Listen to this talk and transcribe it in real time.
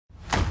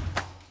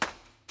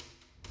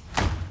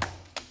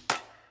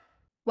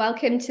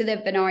Welcome to the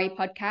Venari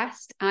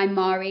podcast. I'm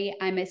Mari.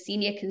 I'm a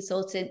senior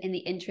consultant in the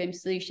interim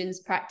solutions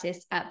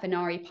practice at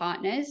Venari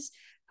Partners.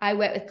 I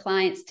work with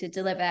clients to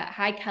deliver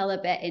high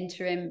caliber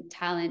interim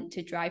talent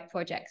to drive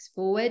projects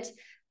forward.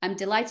 I'm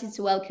delighted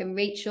to welcome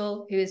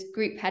Rachel, who is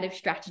Group Head of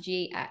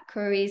Strategy at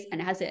Currys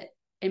and has an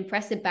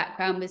impressive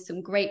background with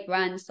some great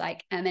brands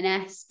like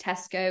M&S,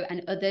 Tesco,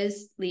 and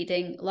others,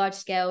 leading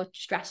large-scale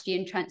strategy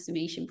and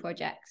transformation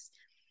projects.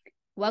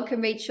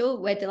 Welcome,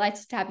 Rachel. We're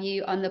delighted to have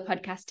you on the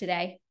podcast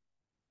today.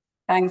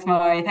 Thanks,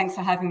 Maury. Thanks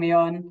for having me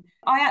on.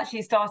 I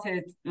actually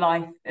started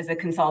life as a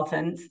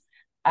consultant.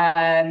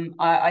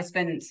 I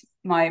spent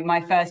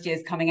my first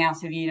years coming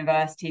out of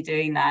university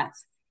doing that.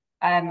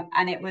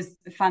 And it was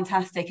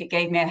fantastic. It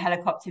gave me a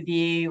helicopter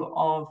view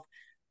of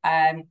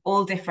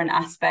all different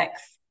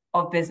aspects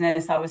of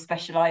business. I was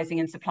specialising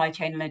in supply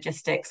chain and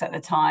logistics at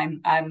the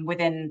time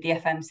within the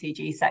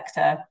FMCG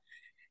sector.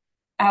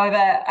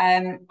 However,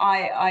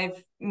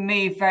 I've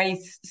moved very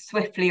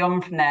swiftly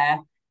on from there.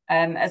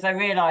 As I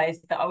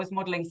realised that I was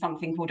modelling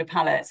something called a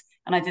palette,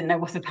 and I didn't know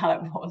what a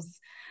palette was.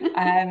 So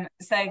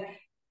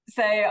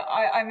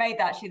I made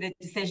the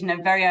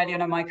decision very early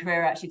on in my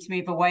career actually to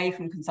move away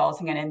from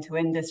consulting and into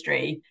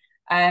industry.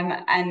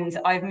 And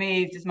I've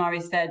moved, as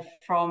Mari said,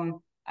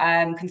 from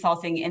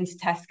consulting into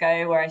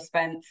Tesco, where I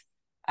spent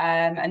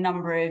a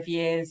number of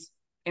years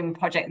in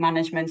project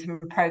management and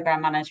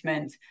programme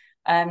management.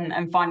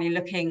 And finally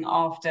looking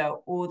after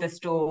all the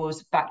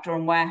stores, backdoor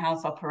and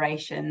warehouse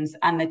operations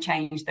and the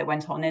change that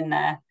went on in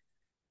there.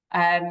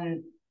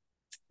 And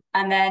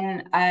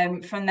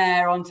then from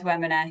there on to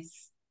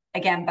M&S,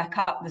 again, back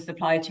up the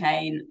supply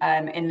chain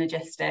in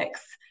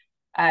logistics,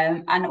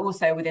 and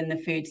also within the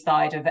food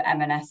side of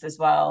M&S as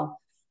well.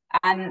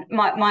 And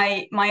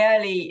my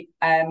early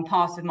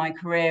part of my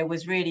career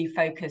was really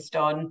focused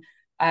on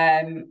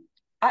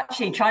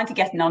actually trying to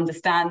get an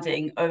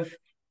understanding of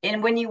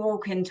when you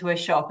walk into a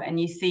shop and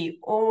you see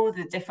all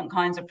the different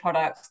kinds of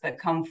products that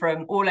come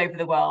from all over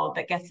the world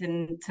that get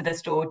into the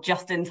store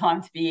just in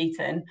time to be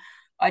eaten,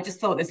 I just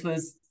thought this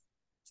was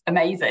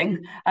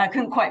amazing. I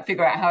couldn't quite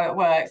figure out how it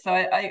works. So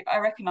I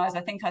recognise,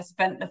 I think I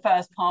spent the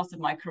first part of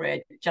my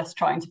career just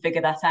trying to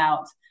figure that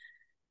out.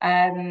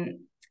 And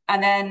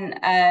then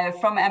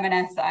from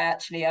M&S, I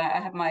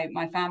have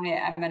my family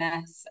at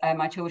M&S,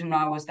 my children when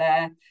I was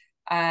there.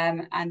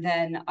 And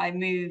then I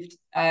moved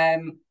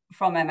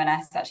from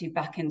M&S actually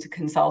back into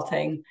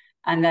consulting,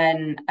 and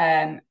then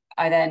I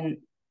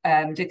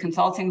did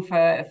consulting for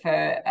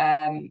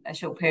a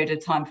short period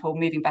of time before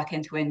moving back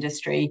into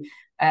industry.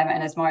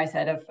 And as Mari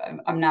said,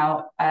 I'm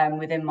now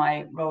within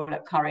my role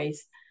at Currys.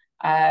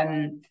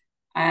 So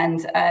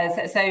as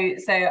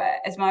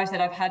Mari said,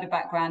 I've had a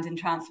background in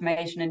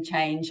transformation and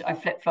change. I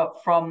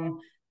flip-flop from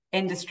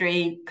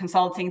industry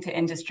consulting to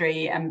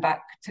industry and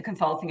back to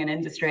consulting and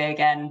industry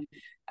again.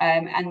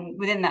 And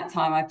within that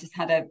time, I've just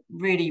had a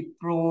really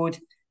broad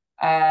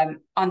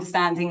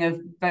understanding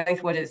of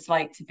both what it's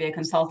like to be a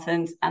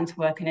consultant and to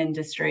work in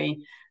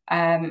industry,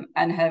 and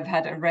have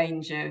had a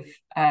range of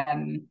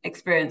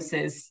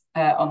experiences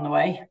on the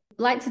way. I'd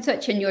like to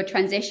touch on your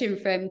transition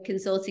from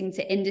consulting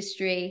to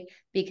industry,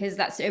 because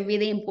that's a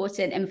really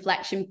important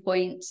inflection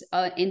point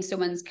in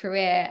someone's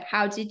career.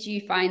 How did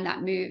you find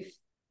that move?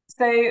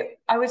 So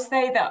I would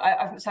say that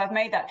I've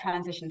made that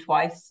transition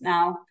twice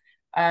now.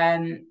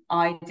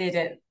 I did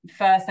it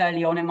first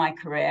early on in my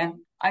career.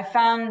 I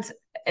found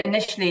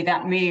initially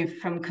that move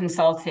from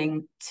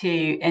consulting to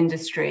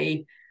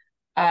industry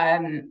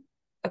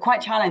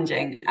quite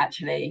challenging,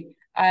 actually,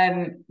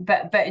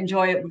 but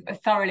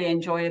thoroughly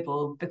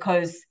enjoyable,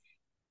 because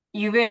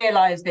you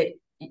realise that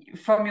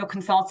from your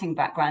consulting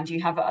background, you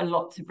have a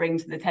lot to bring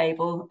to the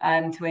table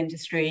to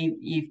industry.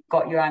 You've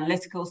got your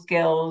analytical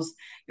skills,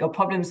 your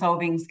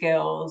problem-solving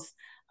skills,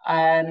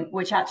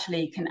 which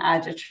actually can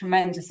add a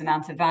tremendous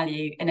amount of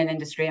value in an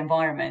industry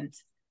environment.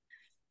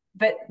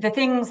 But the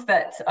things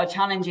that are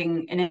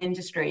challenging in an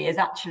industry is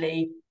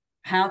actually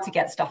how to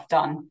get stuff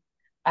done,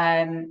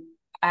 and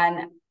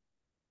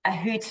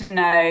who to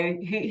know,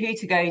 who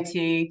to go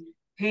to,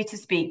 who to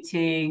speak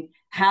to,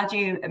 how do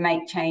you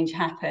make change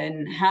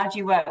happen, how do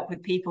you work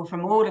with people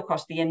from all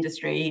across the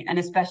industry, and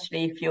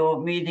especially if you're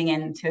moving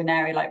into an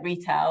area like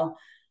retail,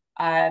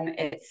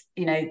 it's,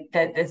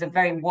 there's a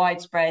very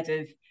widespread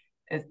of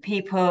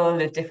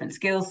people of different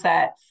skill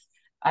sets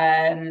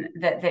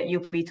that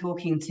you'll be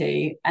talking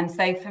to. And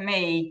so for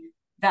me,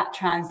 that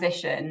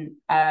transition,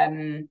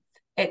 I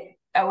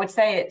would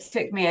say it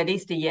took me at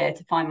least a year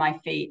to find my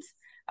feet.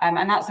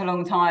 And that's a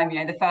long time.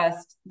 The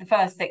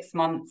first 6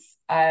 months,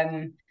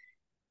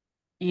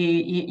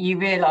 you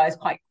realise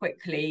quite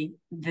quickly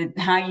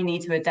how you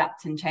need to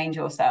adapt and change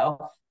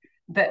yourself.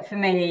 But for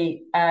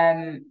me,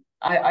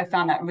 I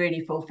found that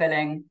really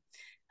fulfilling.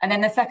 And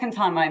then the second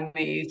time I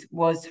moved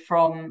was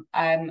from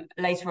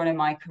later on in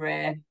my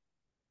career,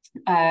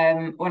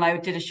 when I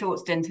did a short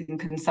stint in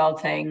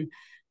consulting,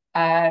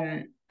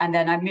 and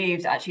then I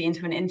moved actually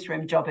into an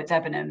interim job at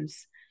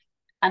Debenhams.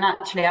 And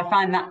actually, I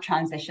found that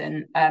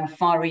transition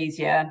far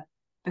easier,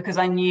 because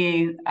I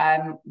knew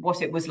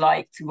what it was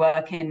like to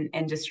work in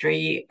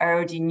industry. I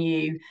already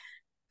knew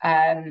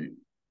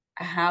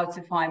how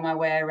to find my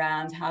way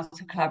around, how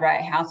to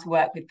collaborate, how to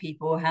work with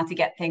people, how to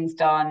get things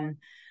done,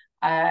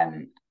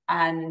 and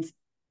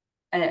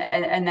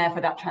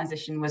therefore that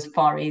transition was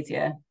far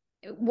easier.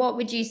 What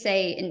would you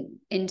say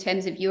in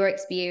terms of your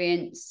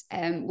experience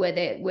were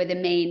the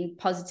main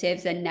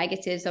positives and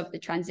negatives of the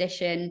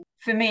transition?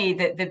 For me,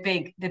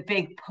 the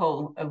big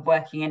pull of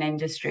working in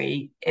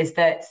industry is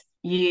that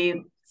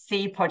you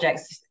see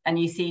projects and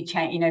you see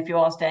change. If you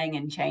are staying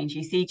in change,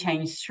 you see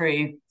change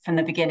through from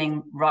the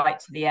beginning right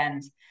to the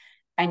end,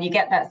 and you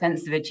get that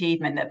sense of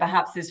achievement that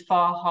perhaps is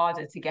far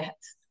harder to get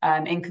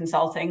in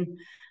consulting,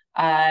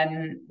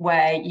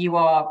 where you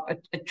are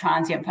a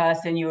transient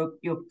person,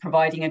 you're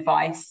providing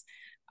advice,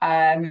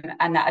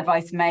 and that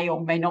advice may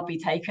or may not be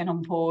taken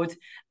on board,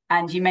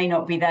 and you may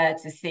not be there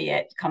to see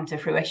it come to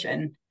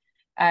fruition.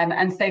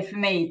 And so for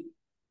me,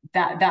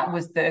 that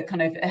was the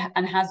kind of,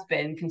 and has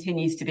been,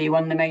 continues to be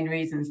one of the main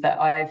reasons that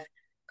I've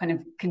kind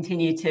of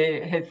continued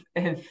to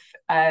have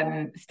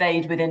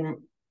stayed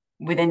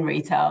within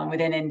retail and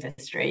within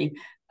industry,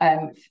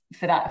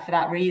 for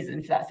that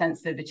reason, for that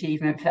sense of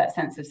achievement, for that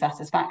sense of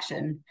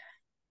satisfaction.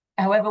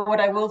 However, what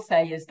I will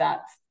say is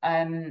that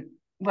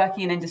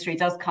working in industry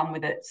does come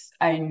with its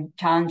own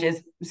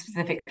challenges,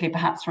 specifically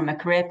perhaps from a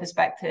career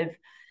perspective.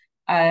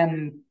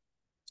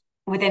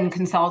 Within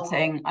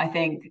consulting, I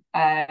think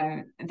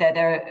there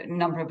are a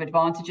number of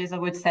advantages, I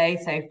would say.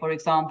 So, for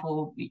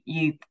example,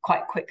 you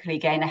quite quickly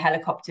gain a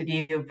helicopter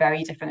view of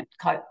very different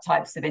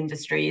types of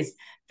industries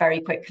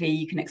very quickly.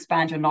 You can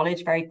expand your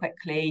knowledge very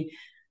quickly.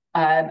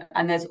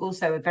 And there's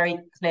also a very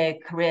clear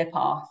career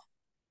path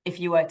if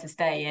you were to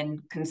stay in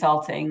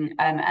consulting,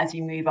 as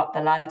you move up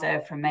the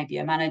ladder from maybe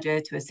a manager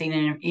to a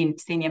senior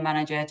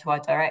manager to a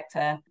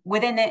director.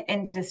 Within the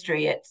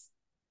industry,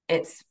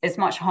 it's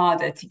much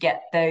harder to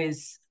get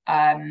those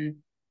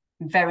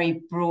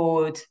very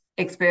broad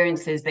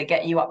experiences that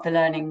get you up the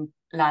learning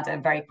ladder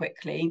very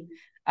quickly.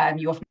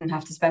 You often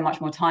have to spend much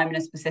more time in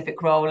a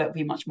specific role. It'll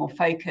be much more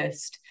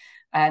focused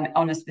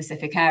on a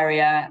specific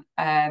area.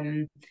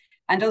 And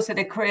also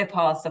the career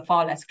paths are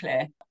far less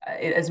clear,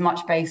 as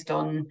much based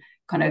on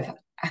kind of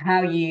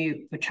how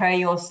you portray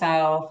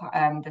yourself,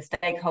 the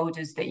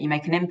stakeholders that you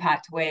make an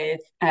impact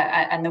with,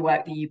 and the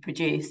work that you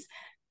produce.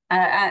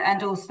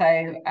 And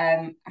also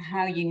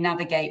how you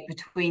navigate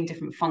between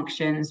different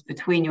functions,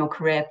 between your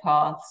career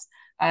paths,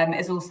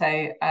 is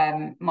also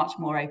much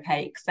more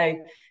opaque.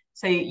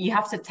 So you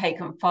have to take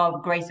far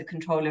greater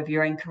control of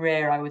your own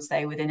career, I would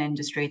say, within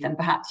industry than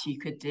perhaps you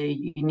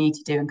need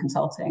to do in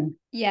consulting.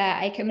 Yeah,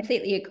 I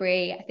completely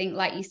agree. I think,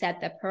 like you said,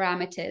 the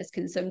parameters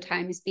can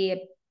sometimes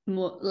be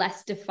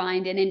less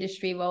defined in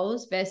industry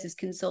roles versus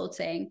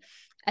consulting.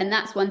 And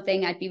that's one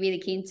thing I'd be really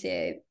keen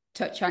to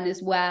touch on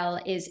as well,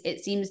 is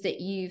it seems that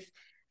you've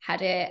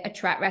had a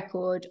track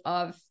record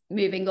of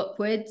moving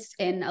upwards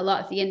in a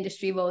lot of the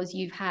industry roles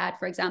you've had,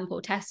 for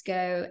example,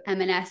 Tesco,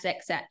 M&S,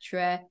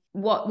 etc.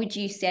 What would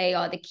you say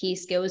are the key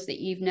skills that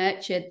you've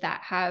nurtured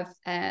that have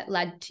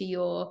led to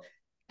your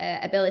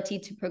ability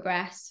to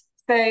progress?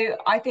 So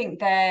I think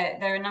there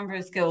are a number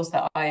of skills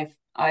that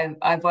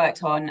I've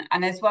worked on,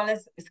 and as well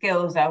as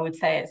skills, I would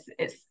say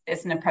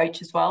it's an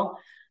approach as well.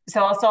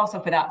 So I'll start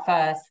off with that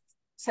first.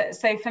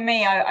 So for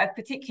me, I've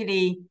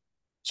particularly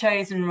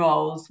chosen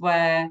roles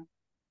where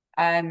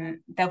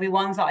there'll be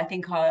ones that I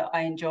think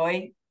I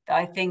enjoy, that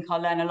I think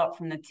I'll learn a lot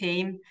from the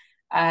team,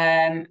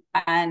 and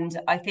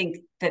I think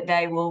that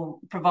they will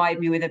provide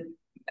me with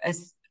a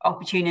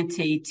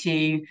opportunity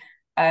to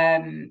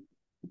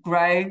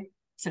grow,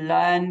 to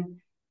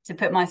learn, to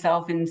put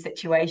myself in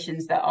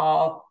situations that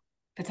are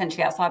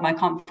potentially outside my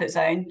comfort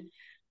zone.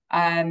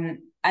 And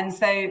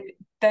so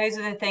those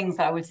are the things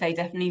that I would say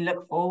definitely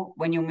look for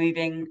when you're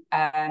moving,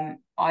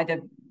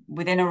 either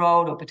within a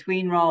role or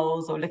between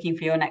roles or looking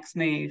for your next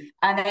move.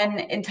 And then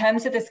in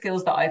terms of the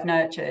skills that I've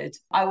nurtured,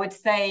 I would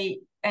say,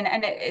 and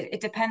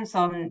it depends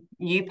on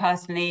you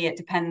personally, it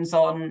depends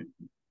on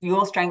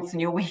your strengths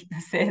and your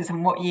weaknesses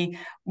and what you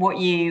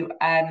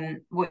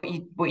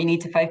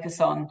need to focus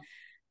on.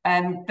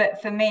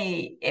 But for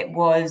me, it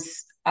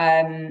was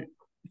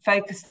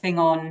focusing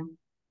on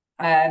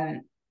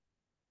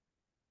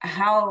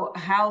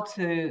how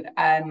to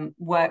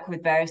work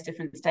with various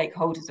different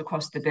stakeholders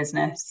across the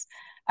business,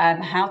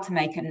 how to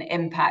make an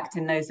impact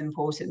in those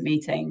important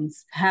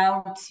meetings,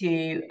 how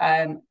to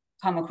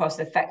come across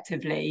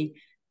effectively,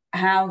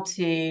 how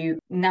to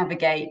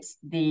navigate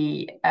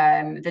the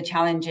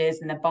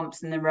challenges and the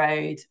bumps in the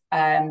road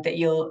that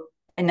you'll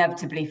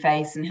inevitably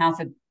face, and how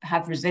to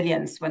have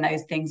resilience when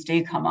those things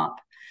do come up.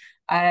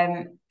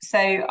 So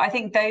I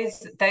think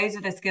those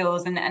are the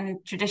skills,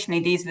 and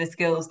traditionally these are the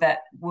skills that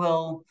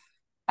will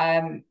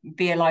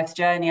be a life's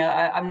journey.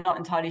 I'm not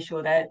entirely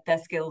sure they're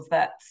skills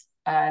that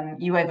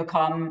you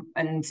overcome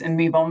and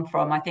move on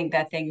from. I think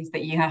they're things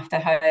that you have to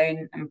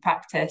hone and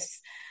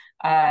practice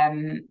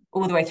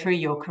all the way through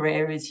your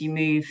career as you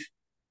move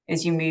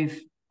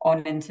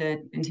on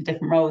into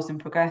different roles and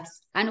progress.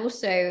 And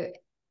also,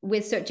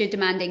 with such a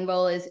demanding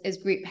role as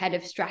group head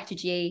of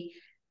strategy,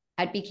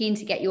 I'd be keen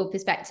to get your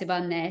perspective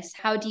on this.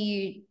 How do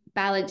you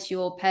balance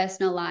your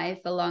personal life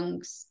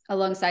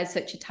alongside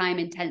such a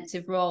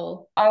time-intensive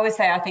role? I would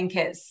say I think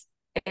it's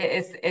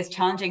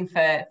challenging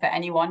for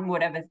anyone,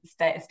 whatever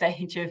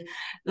stage of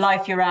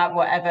life you're at,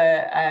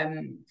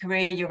 whatever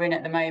career you're in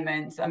at the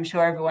moment. I'm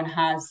sure everyone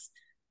has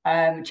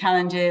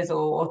challenges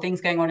or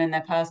things going on in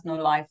their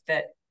personal life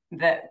that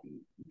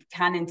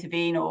can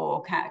intervene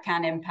or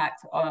can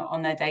impact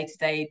on their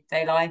day-to-day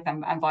life,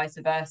 and vice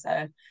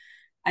versa.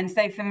 And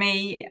so for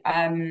me,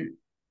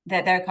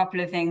 there are a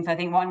couple of things. I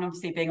think one,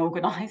 obviously being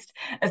organised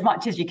as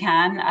much as you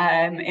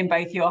can in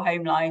both your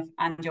home life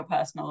and your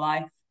personal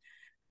life.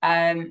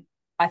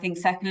 I think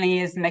secondly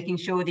is making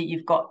sure that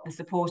you've got the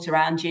support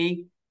around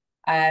you,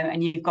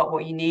 and you've got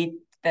what you need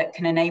that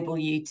can enable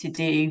you to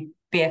be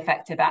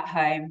effective at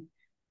home,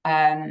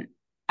 and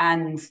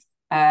in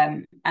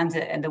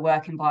the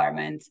work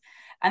environment.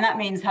 And that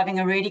means having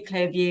a really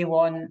clear view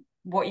on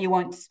what you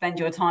want to spend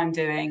your time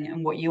doing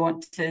and what you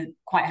want to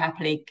quite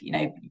happily,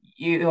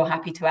 you're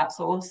happy to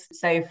outsource.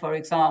 So, for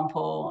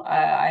example,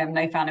 I am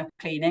no fan of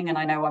cleaning, and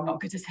I know I'm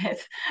not good at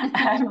it.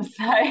 I'm with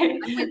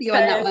you on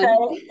that one.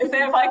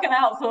 So if I can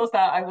outsource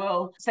that, I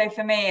will. So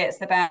for me,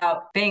 it's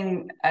about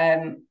being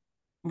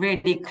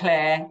really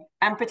clear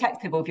and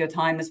protective of your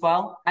time as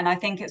well. And I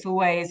think it's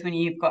always, when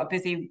you've got a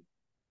busy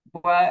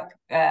work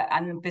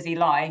and busy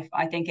life,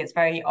 I think it's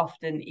very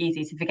often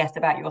easy to forget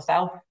about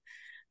yourself.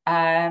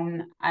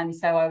 And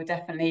so I would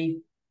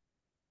definitely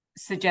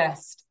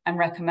suggest and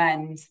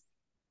recommend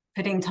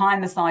putting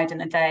time aside in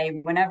the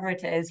day, whenever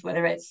it is,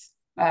 whether it's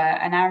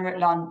an hour at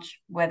lunch,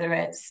 whether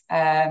it's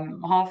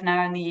half an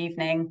hour in the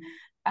evening,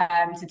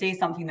 to do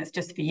something that's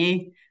just for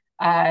you,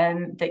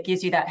 that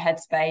gives you that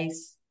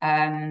headspace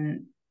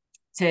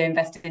to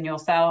invest in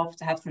yourself,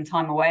 to have some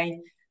time away.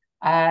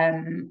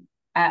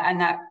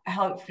 And that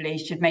hopefully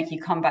should make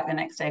you come back the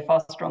next day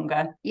far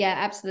stronger. Yeah,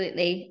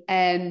 absolutely.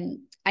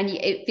 And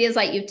it feels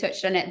like you've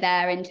touched on it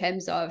there in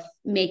terms of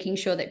making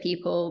sure that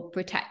people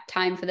protect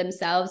time for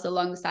themselves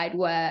alongside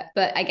work.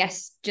 But I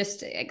guess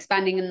just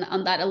expanding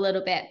on that a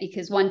little bit,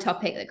 because one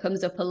topic that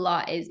comes up a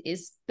lot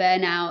is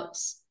burnout.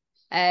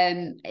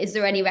 Is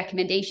there any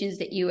recommendations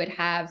that you would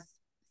have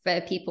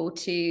for people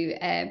to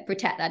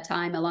protect that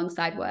time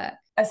alongside work?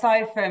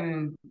 Aside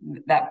from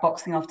that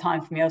boxing off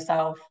time from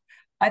yourself,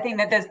 I think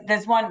that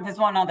there's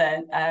one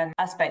other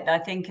aspect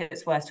that I think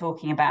it's worth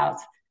talking about.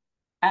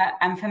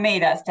 And for me,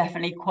 that's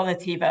definitely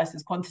quality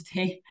versus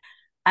quantity.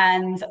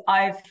 And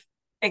I've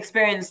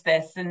experienced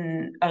this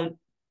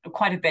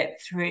quite a bit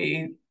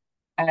through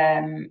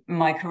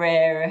my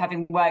career,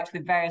 having worked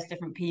with various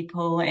different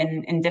people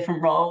in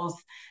different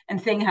roles,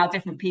 and seeing how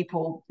different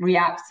people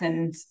react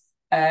and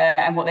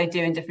what they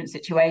do in different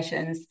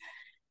situations.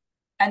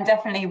 And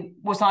definitely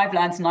what I've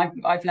learned,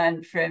 and I've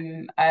learned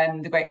from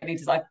the great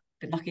leaders I've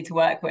been lucky to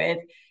work with,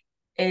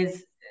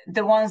 is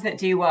the ones that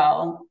do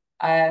well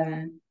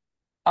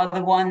are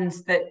the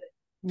ones that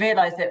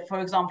realize that,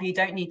 for example, you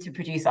don't need to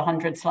produce a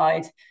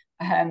 100-slide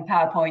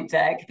PowerPoint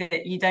deck,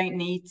 that you don't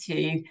need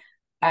to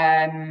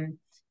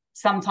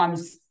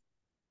sometimes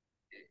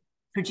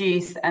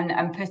produce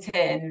and put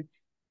in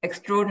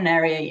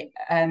extraordinarily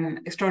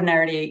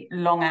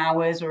long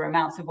hours or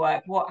amounts of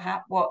work.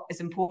 What is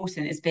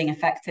important is being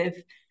effective,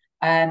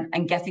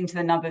 and getting to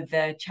the nub of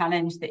the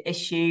challenge, the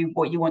issue,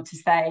 what you want to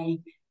say,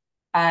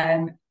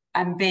 and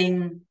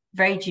being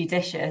very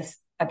judicious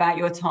about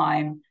your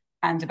time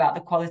and about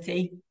the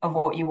quality of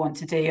what you want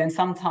to do. And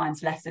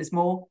sometimes less is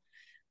more,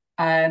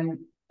 and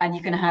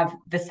you can have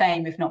the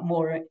same, if not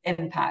more,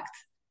 impact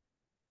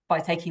by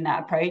taking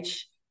that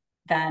approach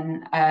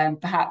than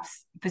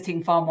perhaps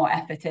putting far more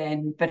effort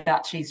in, but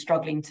actually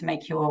struggling to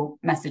make your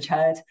message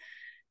heard.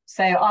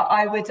 So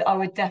I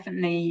would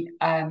definitely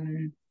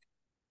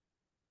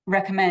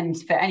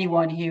recommend for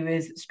anyone who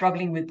is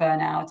struggling with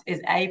burnout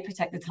is A,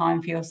 protect the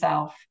time for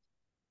yourself,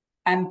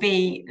 and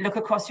B, look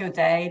across your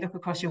day, look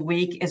across your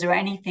week. Is there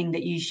anything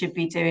that you should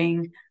be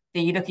doing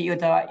that you look at your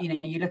diary,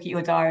 you look at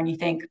your diary and you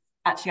think,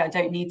 actually, I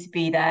don't need to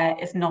be there.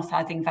 It's not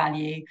adding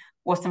value.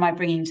 What am I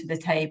bringing to the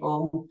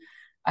table?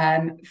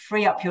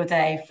 Free up your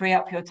day, free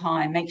up your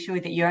time. Make sure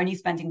that you're only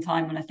spending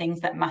time on the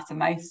things that matter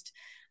most.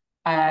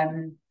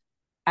 And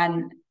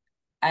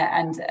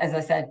as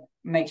I said,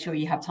 make sure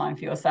you have time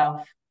for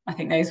yourself. I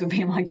think those would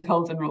be my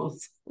golden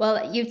rules.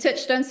 Well, you've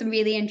touched on some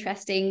really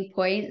interesting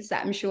points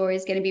that I'm sure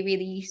is going to be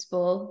really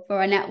useful for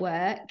our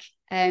network.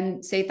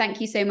 So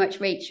thank you so much,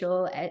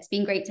 Rachel. It's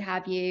been great to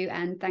have you,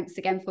 and thanks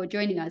again for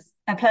joining us.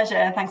 A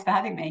pleasure. Thanks for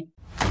having me.